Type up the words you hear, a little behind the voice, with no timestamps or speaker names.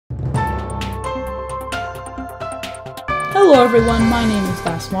Hello everyone, my name is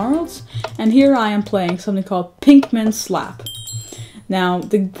DASmallWorlds, and here I am playing something called Pinkman Slap. Now,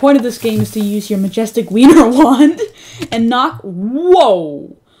 the point of this game is to use your majestic wiener wand and knock,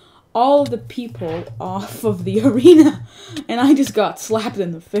 whoa, all of the people off of the arena. And I just got slapped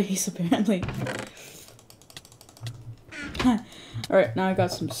in the face, apparently. Alright, now I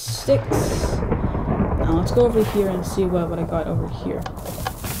got some sticks. Now let's go over here and see what I got over here.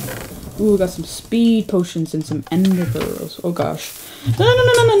 Ooh, I got some speed potions and some ender pearls. Oh gosh. No.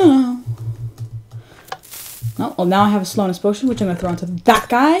 Oh, well now I have a slowness potion, which I'm going to throw onto that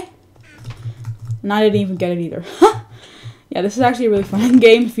guy. And I didn't even get it either. Yeah, this is actually a really fun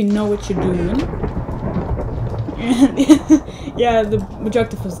game if you know what you're doing. And yeah, the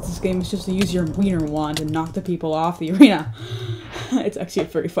objective of this game is just to use your wiener wand and knock the people off the arena. It's actually a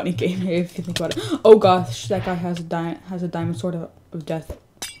very funny game if you think about it. Oh gosh, that guy has a diamond sword of death.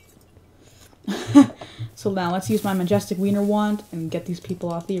 So now let's use my majestic wiener wand and get these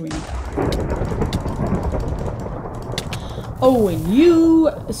people off the arena. Oh, and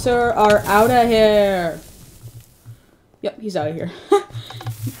you, sir, are out of here. Yep, he's out of here.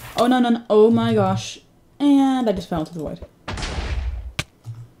 Oh no, oh my gosh. And I just fell into the void.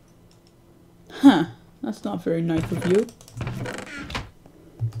 Huh, that's not very nice of you.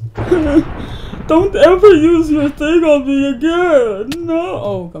 Don't ever use your thing on me again!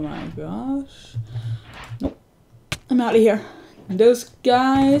 No! Oh my gosh. Nope. I'm out of here. Those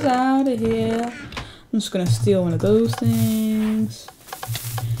guys out of here. I'm just gonna steal one of those things.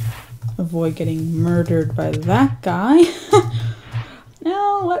 Avoid getting murdered by that guy.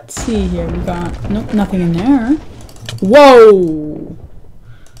 Now, let's see here. We got... Nope, nothing in there. Whoa!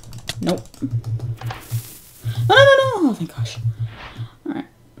 Nope. No! Oh, thank gosh. Alright.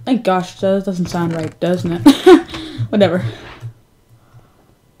 Thank gosh, that doesn't sound right, doesn't it? Whatever.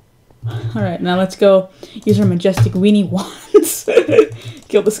 Alright, now let's go use our majestic weenie wands.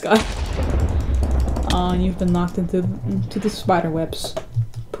 Kill this guy. Oh, and you've been knocked into the spider webs.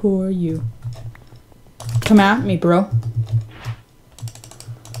 Poor you. Come at me, bro.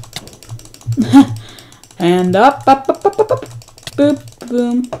 And up. Boop,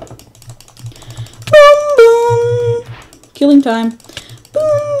 boom. Boom, boom. Killing time.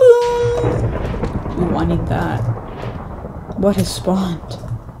 Boom, boom. Ooh, I need that. What has spawned?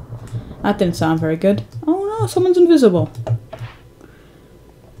 That didn't sound very good. Oh no, someone's invisible.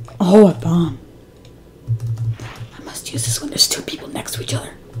 Oh, a bomb. I must use this when there's two people next to each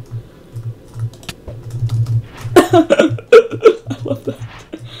other. I love that.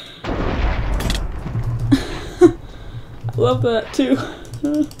 I love that too.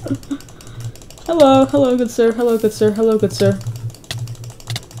 Hello, good sir. Hello, good sir. Hello, good sir.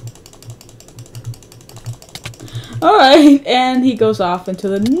 Alright, and he goes off into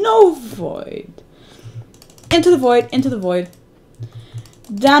the void. Into the void.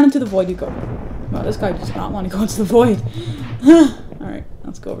 Down into the void you go. Wow, this guy does not want to go into the void. Alright,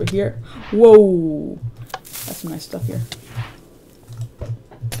 let's go over here. Whoa. That's some nice stuff here.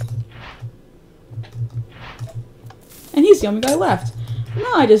 And he's the only guy left.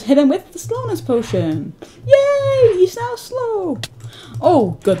 No, I just hit him with the slowness potion. Yay! He's now slow.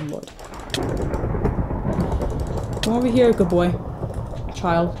 Oh, good lord. Come over here, good boy.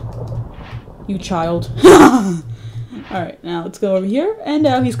 Child. You child. Alright, now let's go over here. And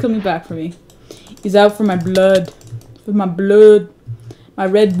now he's coming back for me. He's out for my blood. For my blood. My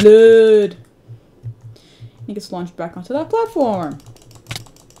red blood. He gets launched back onto that platform.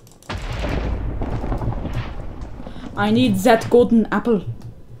 I need that golden apple.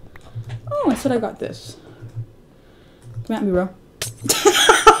 Oh, I said I got this. Come at me, bro.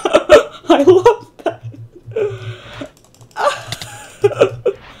 I love that.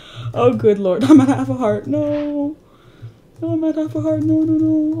 Oh, good lord. I'm at half a heart. No. No, I'm at half a heart. No.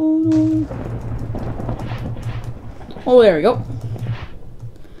 Oh, no. Oh, there we go.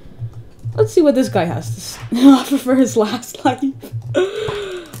 Let's see what this guy has to offer for his last life.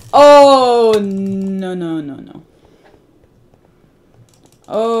 Oh, no.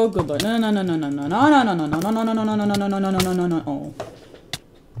 Oh, good lord. No. Oh.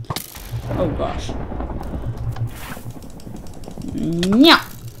 Oh, gosh. Yeah.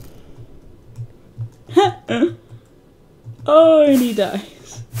 Oh, and he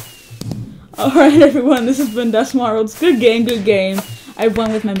dies. Alright, everyone. This has been DASmallWorlds. Good game. I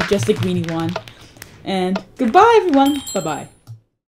won with my majestic weenie wand. And goodbye, everyone. Bye-bye.